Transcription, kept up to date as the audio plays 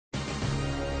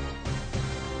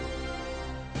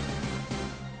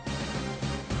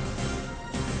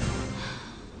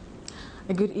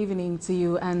A good evening to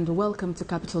you and welcome to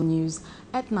Capital News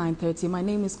at 9:30. My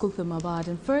name is Kulthum Abad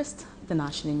and first, the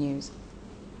national news.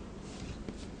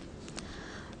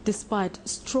 Despite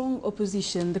strong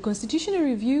opposition, the Constitutional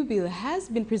Review Bill has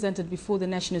been presented before the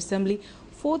National Assembly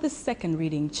for the second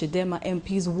reading. Chadema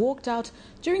MPs walked out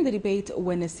during the debate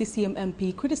when a CCM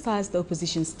MP criticized the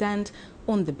opposition stand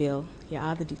on the bill. Here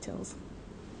are the details.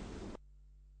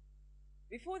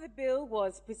 Before the bill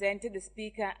was presented, the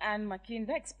Speaker, Anne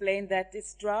Makinda, explained that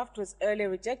its draft was earlier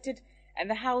rejected and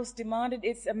the House demanded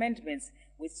its amendments,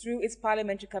 which through its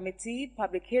parliamentary committee,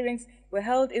 public hearings were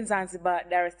held in Zanzibar,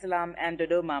 Dar es Salaam and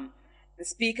Dodoma. The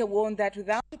Speaker warned that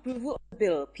without approval of the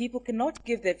bill, people cannot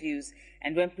give their views,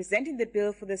 and when presenting the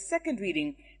bill for the second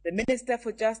reading, the Minister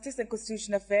for Justice and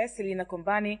Constitutional Affairs, Selina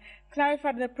Kombani,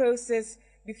 clarified the process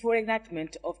before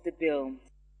enactment of the bill.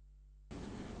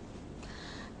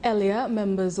 Earlier,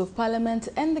 members of parliament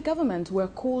and the government were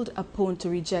called upon to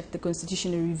reject the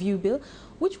Constitutional Review Bill,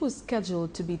 which was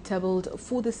scheduled to be tabled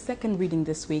for the second reading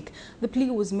this week. The plea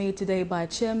was made today by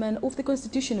Chairman of the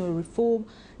Constitutional Reform,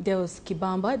 Deus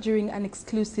Kibamba, during an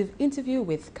exclusive interview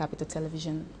with Capital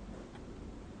Television.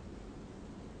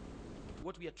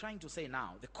 What we are trying to say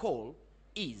now, the call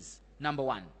is, number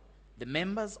one, the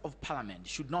members of parliament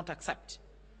should not accept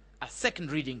a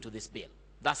second reading to this bill.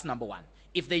 That's number one.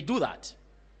 If they do that,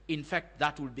 in fact,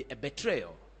 that will be a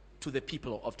betrayal to the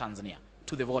people of Tanzania,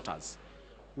 to the voters.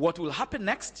 What will happen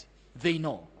next, they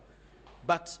know.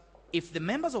 But if the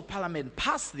members of parliament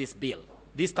pass this bill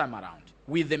this time around,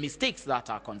 with the mistakes that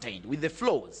are contained, with the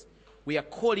flaws, we are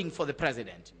calling for the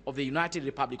President of the United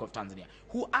Republic of Tanzania,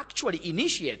 who actually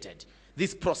initiated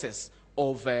this process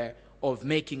of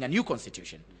making a new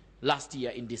constitution last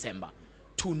year in December,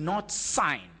 to not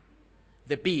sign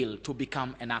the bill to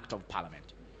become an act of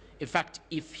parliament. In fact,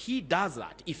 if he does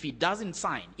that, if he doesn't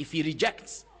sign, if he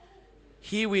rejects,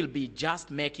 he will be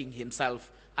just making himself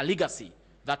a legacy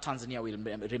that Tanzania will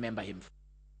remember him for.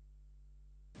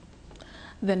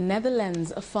 The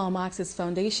Netherlands Farm Access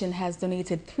Foundation has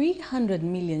donated 300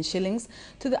 million shillings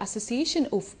to the Association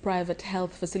of Private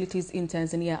Health Facilities in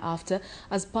Tanzania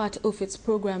as part of its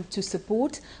program to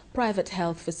support private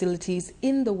health facilities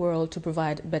in the world to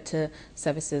provide better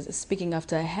services. Speaking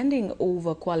after handing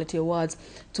over quality awards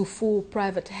to 4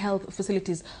 private health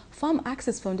facilities, Farm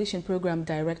Access Foundation Program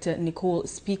Director Nicole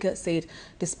Speaker said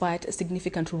despite a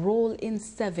significant role in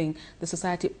serving the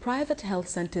society, private health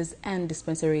centers and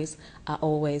dispensaries are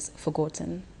always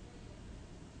forgotten.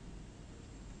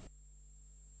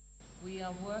 We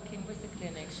are working with the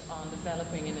clinics on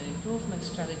developing an improvement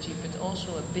strategy, but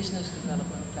also a business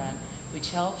development plan,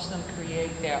 which helps them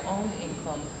create their own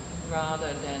income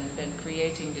rather than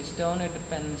creating this donor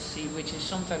dependency, which is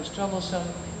sometimes troublesome.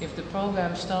 If the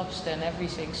program stops, then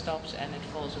everything stops and it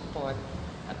falls apart.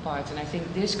 And I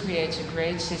think this creates a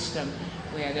great system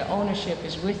where the ownership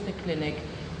is with the clinic.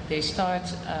 They start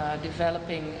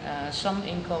developing some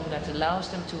income that allows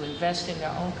them to invest in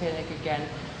their own clinic again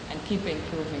and keep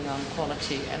improving on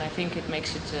quality. And I think it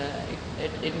makes it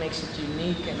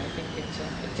unique, and I think it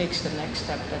takes the next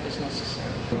step that is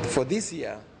necessary. For this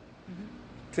year,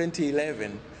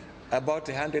 2011, about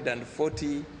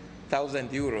 140,000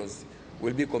 euros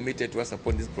will be committed to us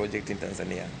upon this project in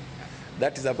Tanzania.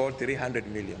 That is about 300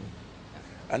 million.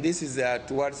 And this is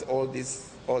towards all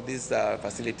these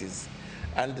facilities.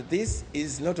 And this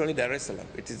is not only Dar es Salaam.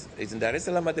 It's in Dar es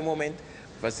Salaam at the moment,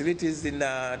 facilities in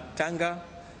Tanga,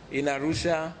 in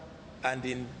Arusha, and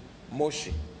in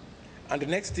Moshi. And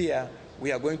next year,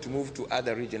 we are going to move to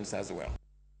other regions as well.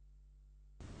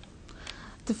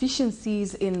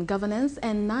 Deficiencies in governance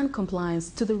and non-compliance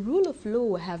to the rule of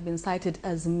law have been cited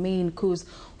as main cause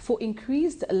for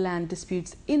increased land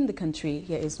disputes in the country.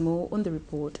 Here is more on the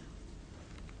report.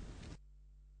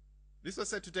 This was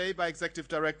said today by Executive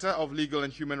Director of Legal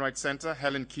and Human Rights Center,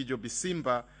 Helen Kijo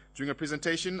Bisimba, during a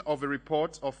presentation of a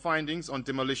report of findings on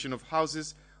demolition of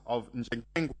houses of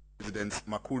Njengengwa residents,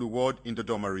 Makulu Ward in the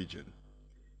Dodoma region.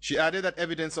 She added that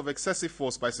evidence of excessive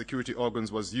force by security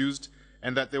organs was used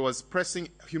and that there was pressing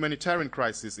humanitarian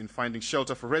crisis in finding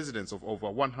shelter for residents of over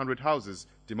 100 houses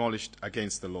demolished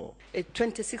against the law.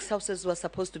 26 houses were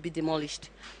supposed to be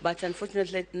demolished, but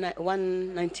unfortunately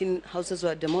 119 houses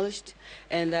were demolished,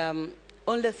 and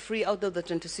only 3 out of the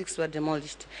 26 were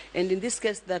demolished. And in this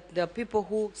case, that there are people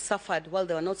who suffered while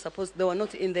they were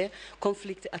not in the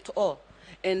conflict at all.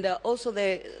 And also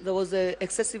there was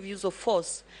excessive use of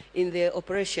force in the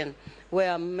operation,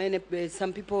 where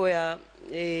some people were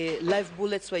live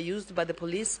bullets were used by the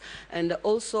police, and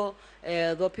also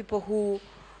there were people who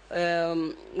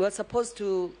were supposed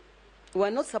to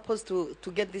were not supposed to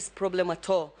get this problem at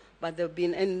all, but they've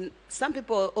been, and some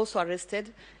people are also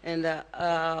arrested, and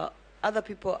other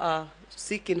people are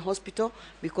sick in hospital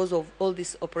because of all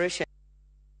this operation.